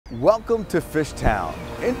Welcome to Fishtown,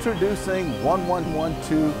 introducing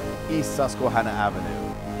 1112 East Susquehanna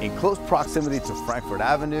Avenue. In close proximity to Frankfort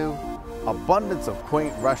Avenue, abundance of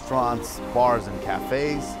quaint restaurants, bars and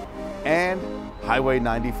cafes, and Highway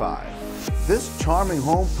 95. This charming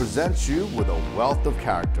home presents you with a wealth of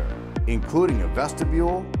character, including a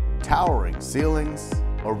vestibule, towering ceilings,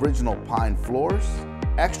 original pine floors,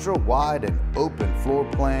 extra wide and open floor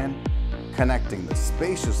plan, connecting the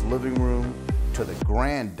spacious living room to the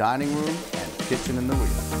grand dining room and kitchen in the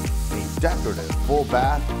rear. A decorative full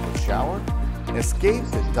bath with shower. Escape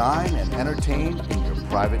to dine and entertain in your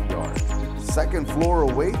private yard. Second floor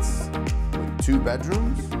awaits with 2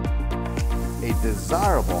 bedrooms. A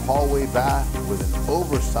desirable hallway bath with an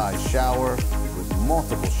oversized shower with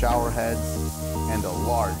multiple shower heads and a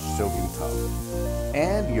large soaking tub.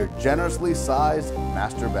 And your generously sized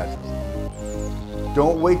master bedroom.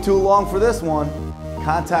 Don't wait too long for this one.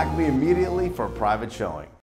 Contact me immediately for a private showing.